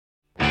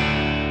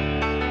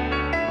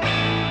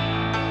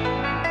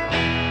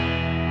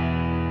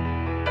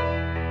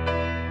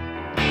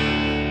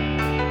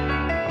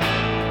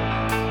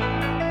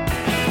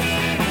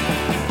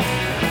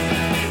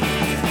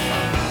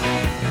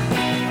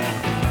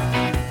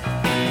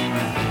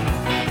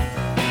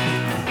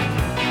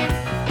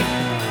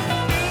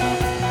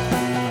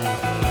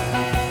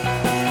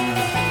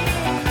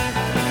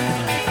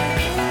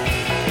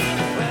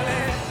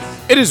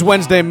is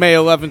Wednesday, May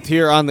 11th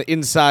here on the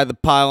Inside the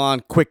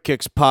Pylon Quick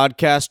Kicks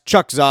podcast.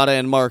 Chuck Zodda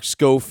and Mark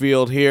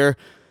Schofield here.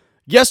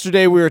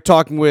 Yesterday we were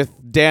talking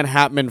with Dan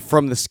Hatman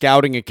from the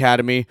Scouting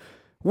Academy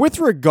with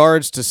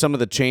regards to some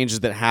of the changes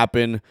that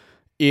happen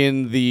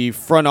in the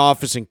front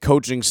office and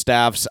coaching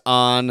staffs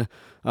on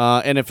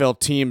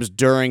NFL teams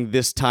during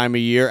this time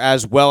of year,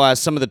 as well as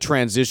some of the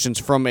transitions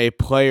from a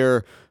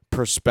player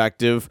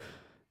perspective.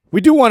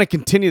 We do want to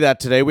continue that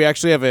today. We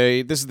actually have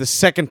this is the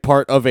second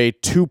part of a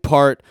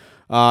two-part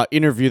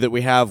interview that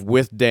we have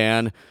with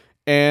Dan.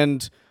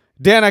 And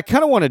Dan, I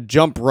kind of want to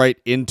jump right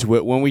into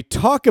it. When we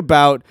talk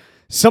about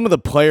some of the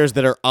players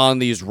that are on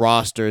these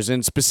rosters,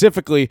 and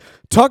specifically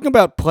talking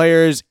about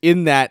players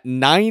in that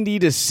 90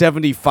 to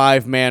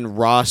 75 man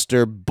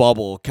roster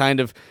bubble,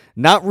 kind of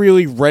not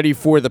really ready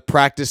for the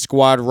practice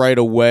squad right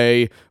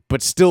away,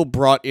 but still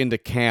brought into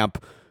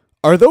camp.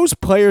 Are those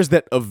players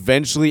that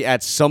eventually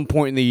at some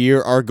point in the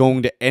year are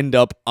going to end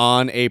up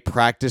on a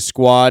practice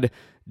squad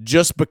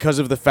just because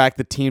of the fact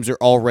that teams are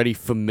already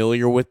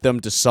familiar with them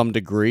to some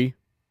degree?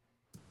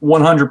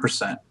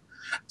 100%.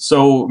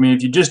 So, I mean,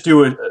 if you just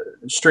do a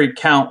straight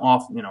count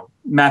off,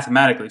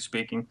 mathematically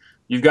speaking,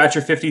 you've got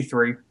your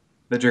 53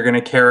 that you're going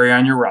to carry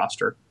on your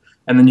roster,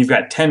 and then you've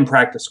got 10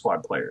 practice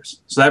squad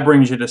players. So that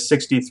brings you to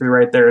 63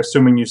 right there,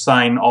 assuming you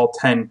sign all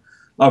 10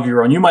 of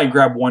your own. You might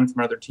grab one from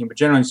another team, but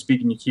generally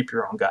speaking, you keep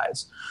your own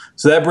guys.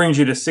 So that brings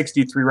you to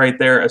 63 right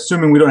there,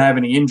 assuming we don't have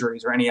any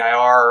injuries or any IR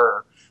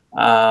or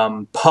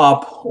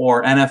PUP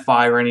or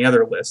NFI or any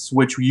other lists,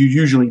 which you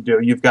usually do.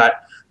 You've got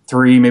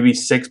 3, maybe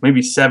 6,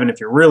 maybe 7 if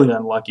you're really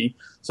unlucky.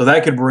 So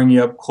that could bring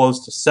you up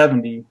close to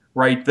 70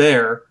 right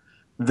there.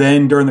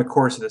 Then during the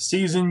course of the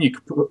season, you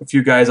could put a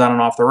few guys on and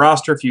off the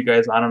roster, a few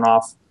guys on and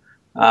off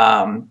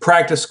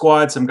practice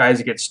squad, some guys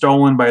that get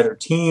stolen by other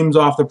teams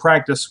off the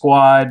practice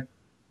squad.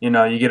 You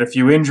get a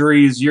few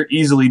injuries, you're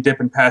easily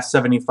dipping past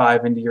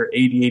 75 into your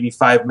 80,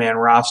 85 man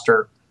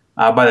roster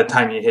by the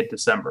time you hit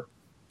December.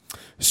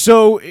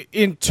 So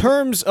in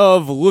terms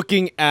of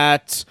looking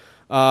at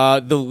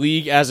the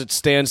league as it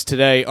stands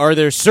today, are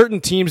there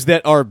certain teams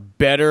that are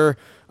better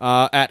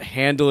at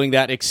handling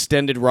that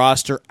extended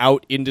roster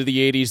out into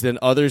the 80s than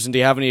others? And do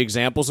you have any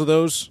examples of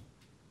those?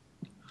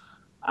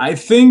 I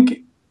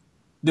think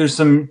there's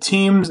some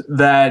teams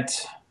that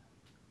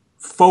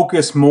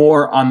focus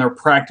more on their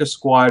practice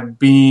squad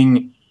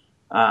being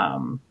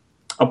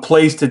a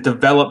place to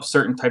develop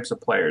certain types of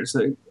players.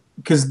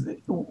 Because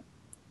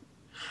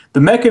the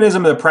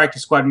mechanism of the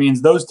practice squad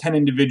means those 10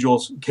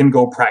 individuals can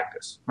go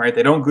practice, right?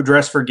 They don't go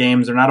dress for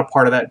games. They're not a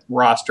part of that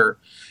roster.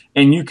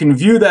 And you can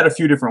view that a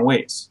few different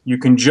ways. You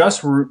can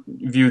just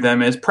view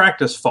them as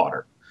practice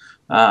fodder.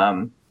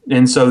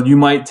 And so you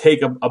might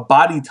take a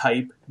body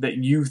type that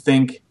you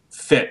think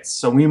fits.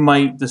 So we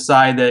might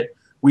decide that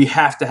we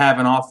have to have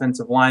an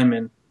offensive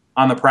lineman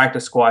on the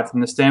practice squad from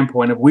the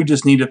standpoint of we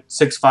just need a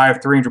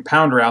 6'5",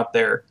 300-pounder out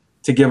there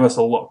to give us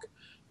a look.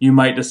 You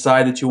might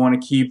decide that you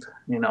want to keep,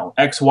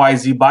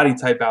 XYZ body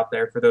type out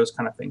there for those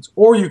kind of things.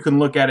 Or you can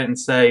look at it and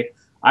say,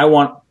 I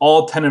want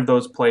all 10 of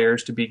those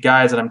players to be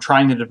guys that I'm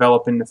trying to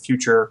develop into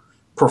future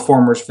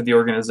performers for the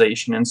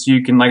organization. And so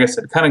you can, like I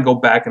said, kind of go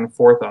back and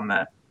forth on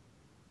that.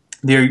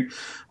 There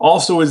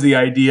also is the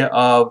idea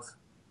of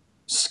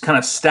kind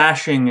of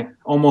stashing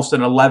almost an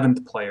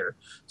 11th player.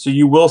 So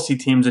you will see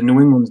teams, and New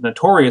England's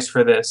notorious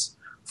for this,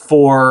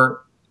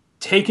 for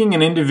taking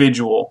an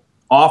individual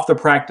off the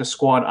practice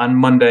squad on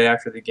Monday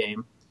after the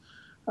game,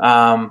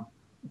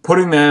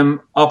 putting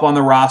them up on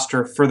the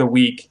roster for the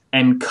week,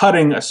 and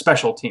cutting a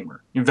special teamer.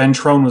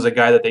 Ventrone was a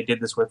guy that they did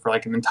this with for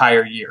like an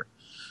entire year.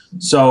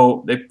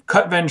 So they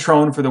cut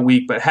Ventrone for the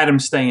week, but had him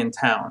stay in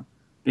town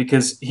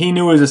because he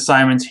knew his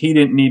assignments. He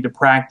didn't need to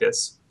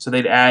practice. So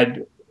they'd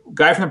add a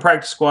guy from the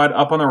practice squad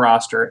up on the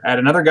roster, add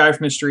another guy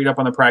from the street up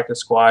on the practice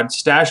squad,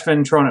 stash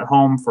Ventrone at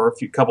home for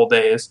a couple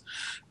days,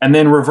 and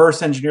then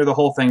reverse engineer the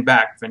whole thing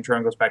back.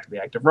 Ventrone goes back to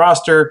the active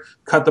roster,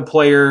 cut the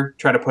player,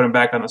 try to put him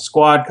back on the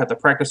squad, cut the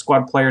practice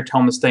squad player, tell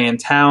him to stay in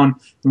town,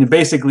 and you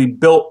basically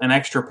built an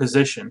extra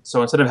position.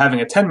 So instead of having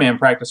a 10-man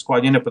practice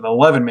squad, you end up with an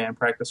 11-man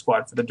practice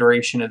squad for the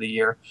duration of the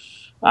year.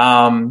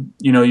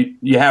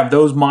 You have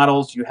those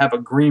models. You have a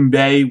Green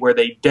Bay where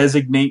they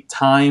designate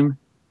time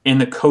in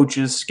the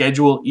coach's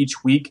schedule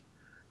each week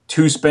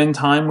to spend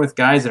time with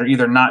guys that are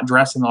either not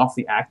dressing off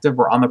the active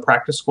or on the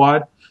practice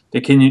squad.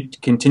 They can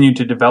continue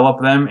to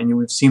develop them, and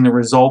we've seen the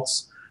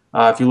results.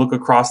 If you look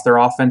across their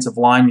offensive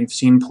line, you've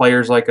seen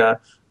players like a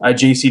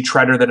J.C.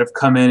 Treader that have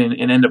come in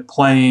and end up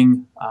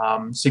playing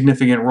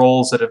significant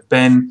roles that have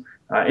been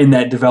in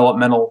that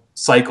developmental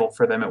cycle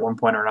for them at one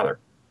point or another.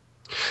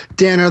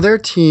 Dan, are there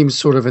teams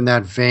sort of in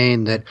that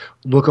vein that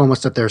look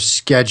almost at their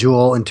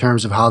schedule in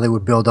terms of how they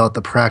would build out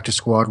the practice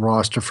squad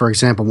roster? For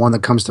example, one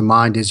that comes to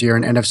mind is you're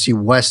an NFC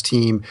West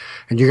team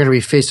and you're going to be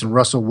facing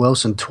Russell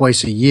Wilson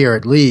twice a year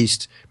at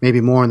least,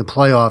 maybe more in the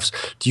playoffs.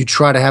 Do you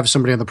try to have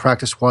somebody on the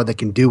practice squad that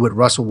can do what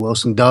Russell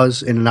Wilson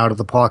does in and out of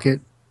the pocket?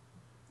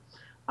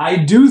 I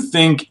do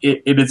think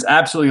it is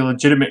absolutely a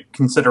legitimate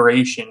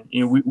consideration.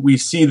 We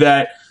see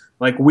that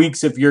like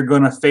weeks if you're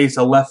going to face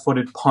a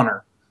left-footed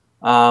punter.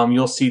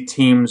 You'll see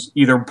teams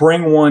either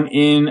bring one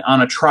in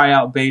on a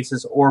tryout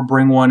basis or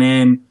bring one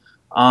in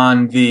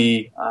on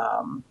the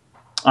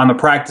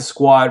practice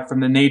squad, from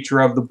the nature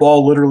of the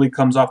ball literally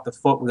comes off the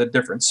foot with a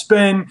different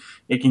spin.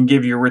 It can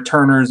give your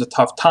returners a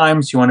tough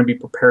time, so you want to be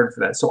prepared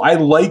for that. So I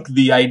like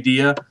the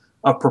idea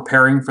of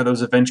preparing for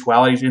those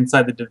eventualities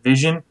inside the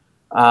division.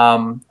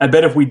 I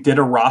bet if we did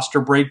a roster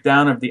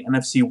breakdown of the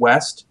NFC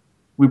West,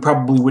 we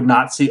probably would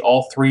not see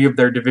all three of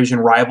their division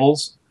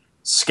rivals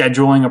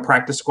scheduling a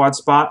practice squad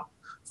spot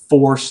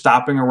for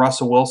stopping a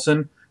Russell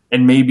Wilson,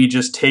 and maybe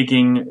just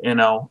taking,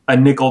 a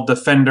nickel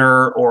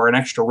defender or an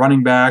extra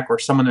running back or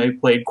someone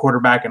that played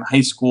quarterback in high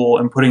school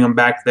and putting them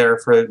back there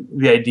for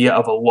the idea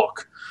of a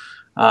look.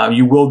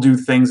 You will do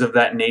things of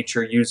that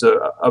nature, use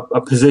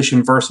a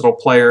position versatile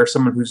player,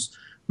 someone who's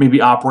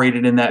maybe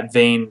operated in that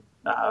vein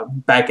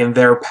back in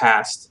their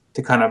past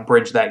to kind of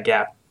bridge that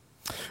gap.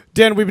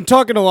 Dan, we've been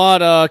talking a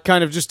lot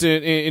kind of just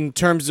in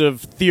terms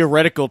of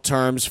theoretical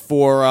terms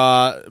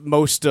for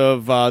most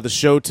of the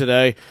show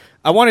today.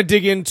 I want to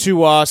dig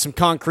into some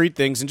concrete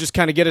things and just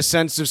kind of get a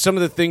sense of some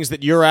of the things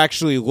that you're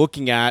actually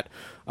looking at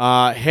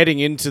heading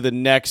into the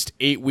next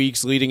 8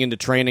 weeks leading into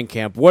training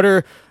camp. What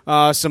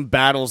are some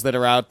battles that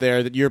are out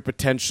there that you're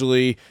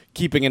potentially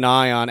keeping an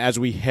eye on as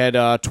we head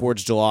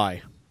towards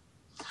July?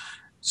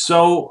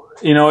 So,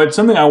 it's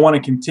something I want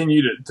to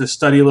continue to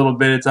study a little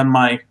bit. It's on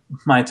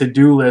my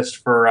to-do list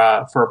for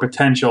a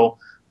potential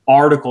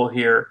article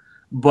here.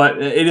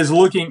 But it is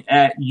looking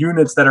at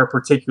units that are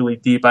particularly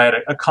deep. I had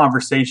a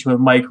conversation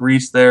with Mike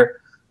Reese there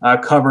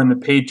covering the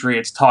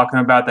Patriots, talking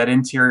about that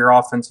interior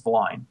offensive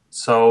line.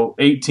 So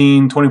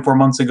 24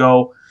 months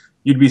ago,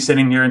 you'd be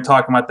sitting here and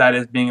talking about that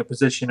as being a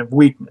position of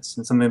weakness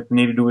and something that we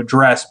needed to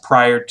address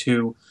prior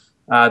to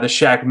the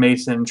Shaq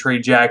Mason, Trey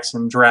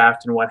Jackson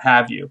draft and what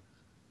have you.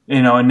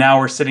 And now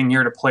we're sitting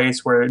here at a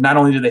place where not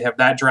only do they have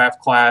that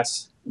draft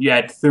class, you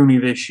had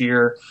Thuney this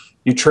year,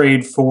 you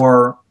trade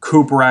for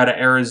Cooper out of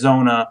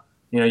Arizona,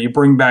 you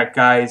bring back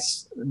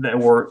guys that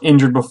were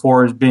injured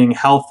before as being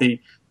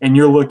healthy, and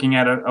you're looking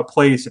at a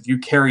place, if you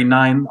carry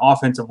 9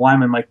 offensive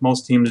linemen like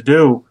most teams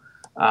do,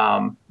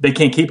 they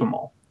can't keep them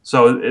all.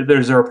 So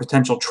there's a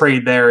potential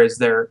trade there, as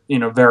they're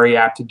very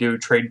apt to do,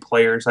 trade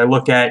players. I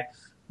look at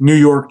New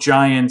York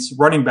Giants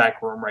running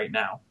back room right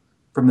now.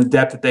 From the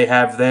depth that they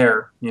have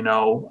there, we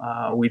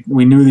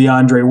knew the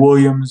Andre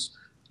Williams,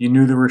 you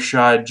knew the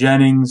Rashad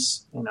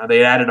Jennings,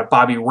 they added a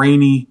Bobby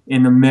Rainey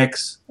in the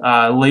mix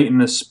late in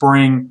the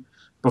spring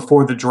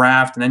before the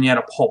draft, and then you had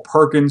a Paul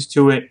Perkins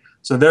to it,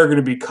 so they're going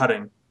to be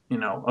cutting,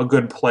 a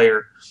good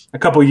player. A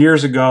couple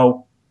years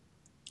ago,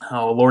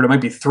 it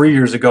might be 3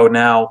 years ago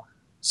now,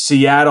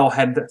 Seattle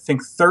had, I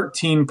think,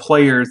 13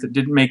 players that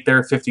didn't make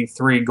their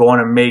 53 go on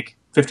and make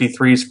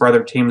 53s for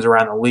other teams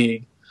around the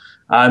league.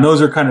 And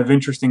those are kind of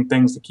interesting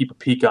things to keep a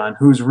peek on.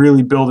 Who's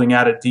really building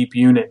out a deep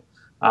unit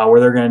where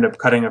they're going to end up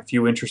cutting a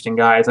few interesting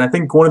guys. And I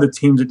think one of the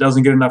teams that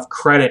doesn't get enough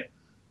credit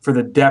for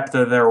the depth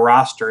of their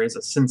roster is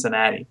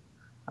Cincinnati.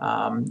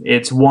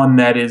 It's one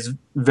that is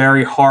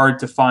very hard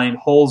to find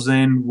holes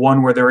in,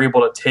 one where they're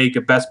able to take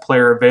a best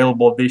player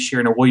available this year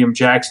in a William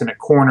Jackson at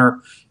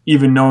corner,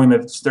 even knowing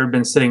that they've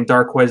been sitting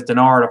Darqueze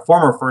Dennard, a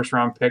former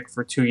first-round pick,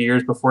 for 2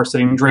 years before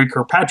sitting Drake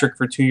Kirkpatrick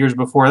for 2 years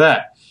before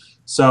that.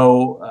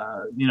 So,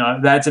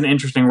 that's an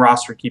interesting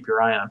roster to keep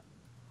your eye on.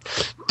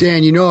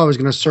 Dan, I was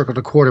going to circle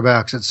the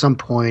quarterbacks at some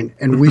point,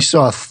 and we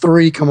saw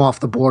 3 come off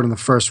the board in the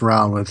first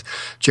round with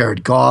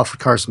Jared Goff,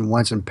 Carson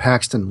Wentz, and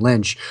Paxton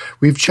Lynch.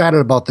 We've chatted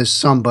about this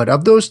some, but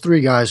of those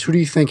 3 guys, who do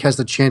you think has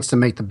the chance to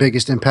make the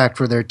biggest impact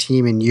for their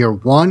team in year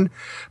 1,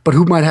 but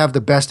who might have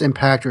the best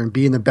impact or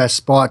be in the best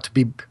spot to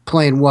be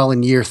playing well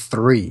in year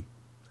 3?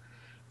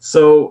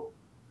 So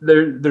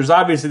there's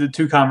obviously the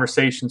 2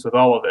 conversations with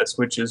all of this,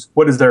 which is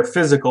what is their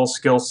physical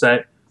skill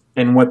set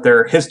and what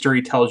their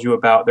history tells you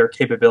about their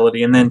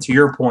capability. And then to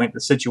your point,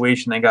 the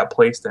situation they got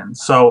placed in.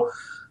 So,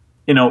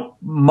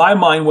 my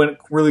mind went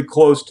really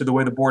close to the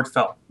way the board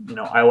fell.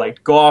 I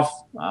liked Goff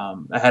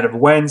ahead of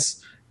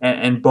Wentz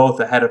and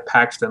both ahead of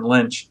Paxton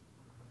Lynch.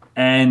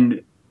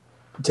 And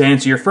to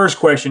answer your first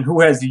question,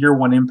 who has the year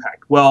 1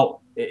 impact?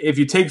 Well, if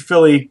you take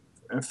Philly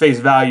face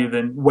value,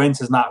 then Wentz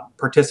is not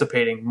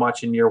participating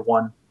much in year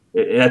 1.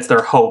 That's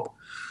their hope.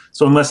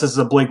 So unless this is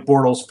a Blake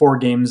Bortles 4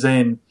 games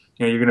in,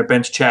 you're going to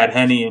bench Chad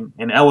Henne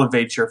and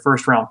elevate your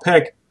first-round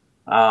pick,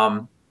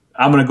 I'm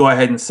going to go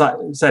ahead and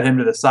set him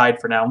to the side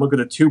for now and look at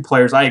the 2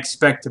 players I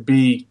expect to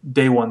be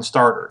day 1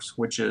 starters,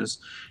 which is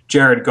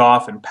Jared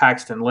Goff and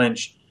Paxton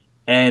Lynch.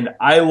 And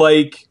I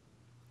like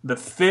the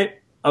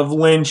fit of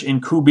Lynch in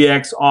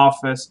Kubiak's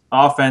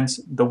offense,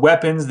 the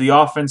weapons, the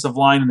offensive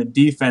line, and the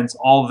defense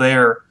all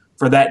there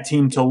for that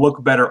team to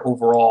look better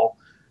overall,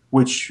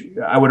 which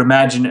I would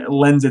imagine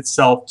lends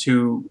itself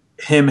to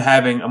him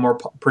having a more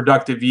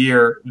productive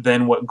year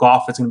than what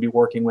Goff is going to be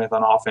working with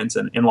on offense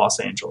in Los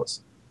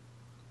Angeles.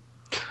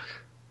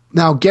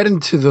 Now, getting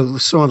to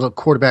some of the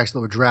quarterbacks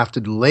that were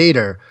drafted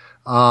later,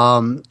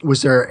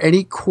 Was there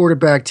any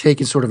quarterback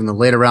taken sort of in the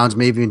later rounds,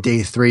 maybe in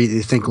day 3, that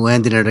you think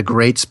landed at a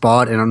great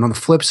spot? And on the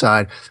flip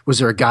side, was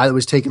there a guy that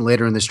was taken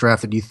later in this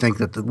draft that you think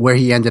that where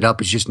he ended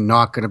up is just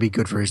not going to be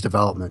good for his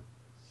development?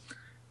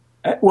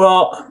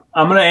 Well,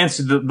 I'm going to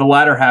answer the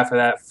latter half of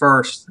that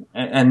first,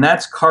 and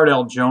that's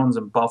Cardale Jones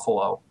in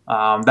Buffalo.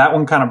 That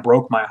one kind of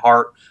broke my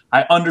heart.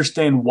 I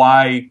understand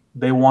why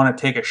they want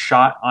to take a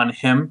shot on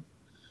him,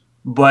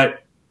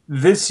 but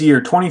this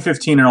year,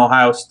 2015 in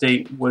Ohio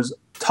State, was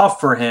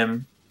tough for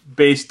him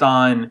based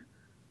on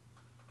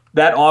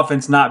that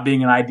offense not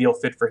being an ideal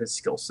fit for his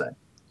skill set.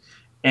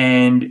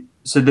 And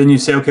so then you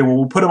say, okay, well,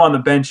 we'll put him on the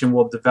bench and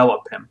we'll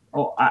develop him.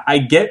 Oh, I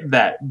get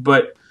that,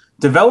 but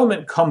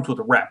development comes with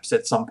reps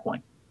at some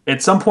point.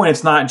 At some point,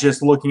 it's not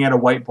just looking at a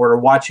whiteboard or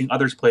watching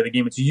others play the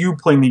game. It's you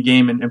playing the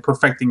game and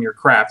perfecting your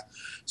craft.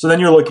 So then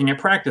you're looking at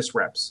practice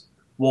reps.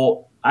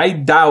 Well, I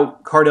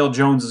doubt Cardale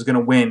Jones is going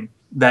to win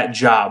that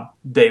job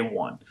day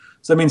one.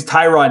 So that means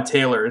Tyrod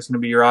Taylor is going to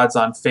be your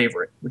odds-on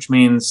favorite, which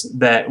means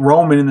that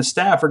Roman and the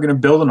staff are going to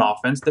build an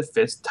offense that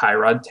fits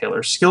Tyrod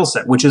Taylor's skill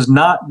set, which is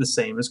not the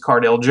same as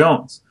Cardale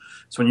Jones.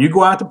 So when you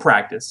go out to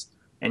practice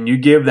and you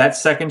give that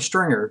second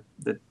stringer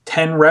the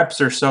 10 reps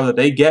or so that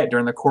they get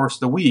during the course of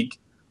the week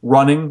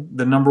running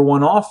the number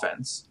one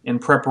offense in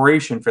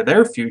preparation for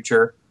their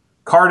future,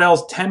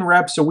 Cardale's 10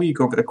 reps a week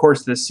over the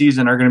course of this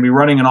season are going to be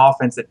running an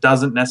offense that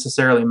doesn't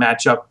necessarily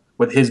match up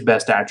with his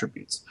best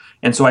attributes.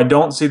 And so I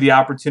don't see the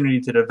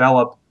opportunity to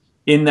develop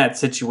in that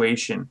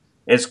situation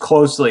as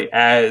closely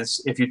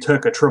as if you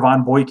took a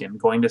Trevon Boykin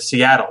going to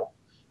Seattle,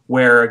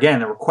 where, again,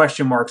 there were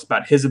question marks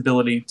about his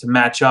ability to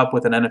match up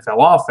with an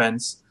NFL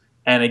offense.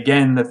 And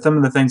again, some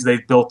of the things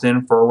they've built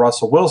in for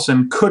Russell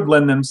Wilson could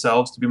lend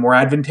themselves to be more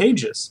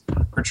advantageous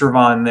for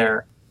Trevon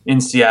there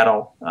in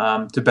Seattle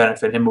to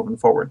benefit him moving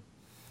forward.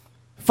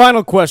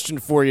 Final question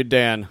for you,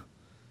 Dan.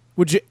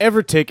 Would you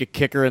ever take a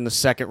kicker in the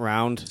second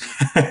round?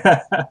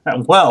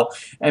 Well,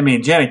 I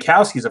mean,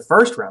 Janikowski's a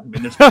first round. I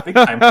mean, there's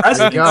big-time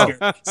precedents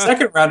here.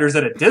 Second rounders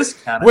at a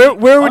discount.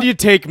 Where would you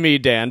take me,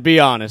 Dan? Be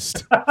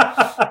honest.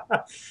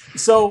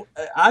 So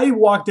I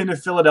walked into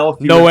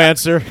Philadelphia. No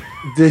answer.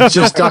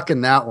 Just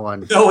ducking that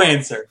one. No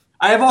answer.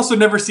 I have also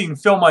never seen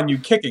film on you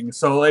kicking.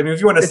 So, I mean, if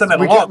you want to send that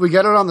along. We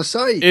got it on the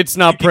site. It's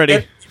not pretty.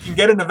 You can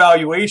get an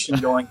evaluation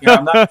going here.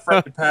 I'm not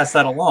afraid to pass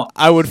that along.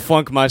 I would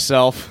funk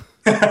myself.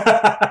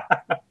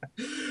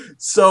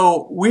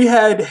 So we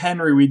had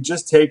Henry. We'd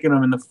just taken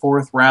him in the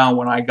 4th round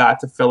when I got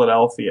to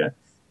Philadelphia.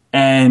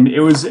 And it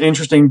was an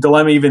interesting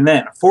dilemma even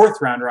then. A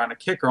 4th rounder on a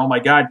kicker. Oh, my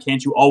God,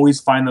 can't you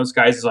always find those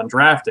guys as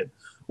undrafted?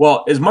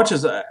 Well, as much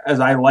as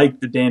I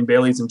like the Dan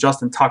Baileys and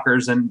Justin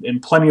Tuckers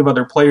and plenty of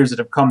other players that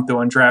have come through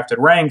undrafted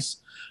ranks,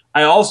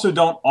 I also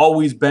don't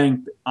always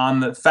bank on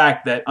the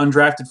fact that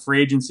undrafted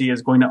free agency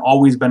is going to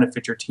always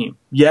benefit your team.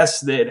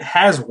 Yes, it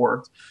has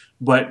worked,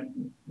 but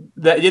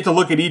that you have to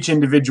look at each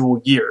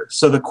individual year.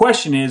 So the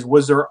question is,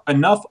 was there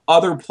enough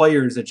other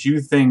players that you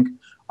think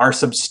are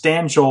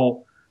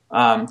substantial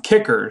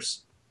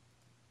kickers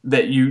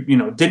that you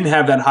didn't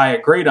have that high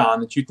a grade on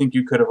that you think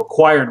you could have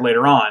acquired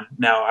later on?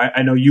 Now,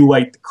 I know you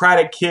like the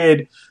Craddock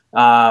kid.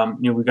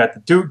 We've got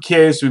the Duke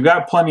kid. So we've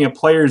got plenty of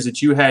players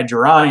that you had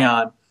your eye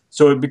on.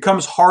 So it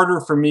becomes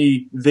harder for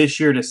me this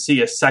year to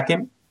see a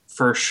second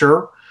for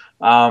sure.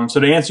 So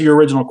to answer your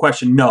original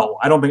question, no,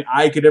 I don't think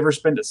I could ever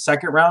spend a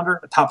second rounder,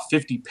 a top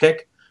 50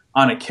 pick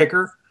on a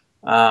kicker.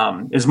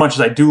 As much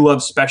as I do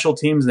love special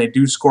teams and they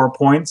do score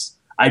points,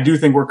 I do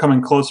think we're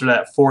coming closer to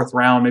that 4th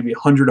round, maybe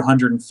 100,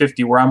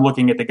 150, where I'm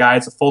looking at the guy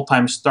as a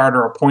full-time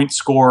starter, a point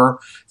scorer,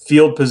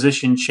 field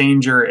position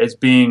changer as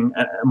being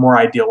a more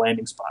ideal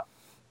landing spot.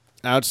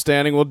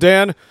 Outstanding. Well,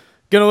 Dan,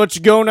 going to let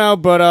you go now,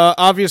 but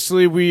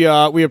obviously we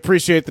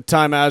appreciate the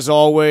time as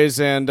always,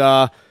 and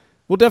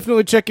we'll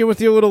definitely check in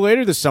with you a little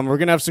later this summer. We're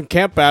going to have some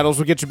camp battles.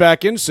 We'll get you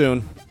back in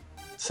soon.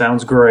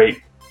 Sounds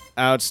great.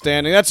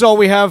 Outstanding. That's all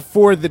we have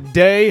for the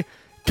day.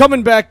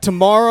 Coming back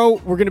tomorrow,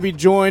 we're going to be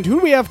joined. Who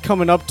do we have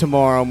coming up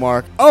tomorrow,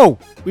 Mark? Oh,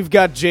 we've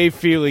got Jay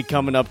Feely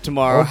coming up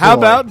tomorrow. Oh, how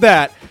about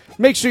that?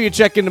 Make sure you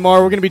check in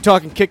tomorrow. We're going to be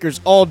talking kickers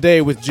all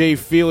day with Jay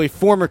Feely,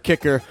 former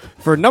kicker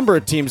for a number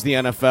of teams in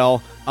the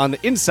NFL, on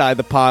the Inside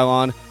the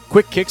Pylon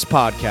Quick Kicks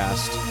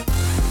podcast.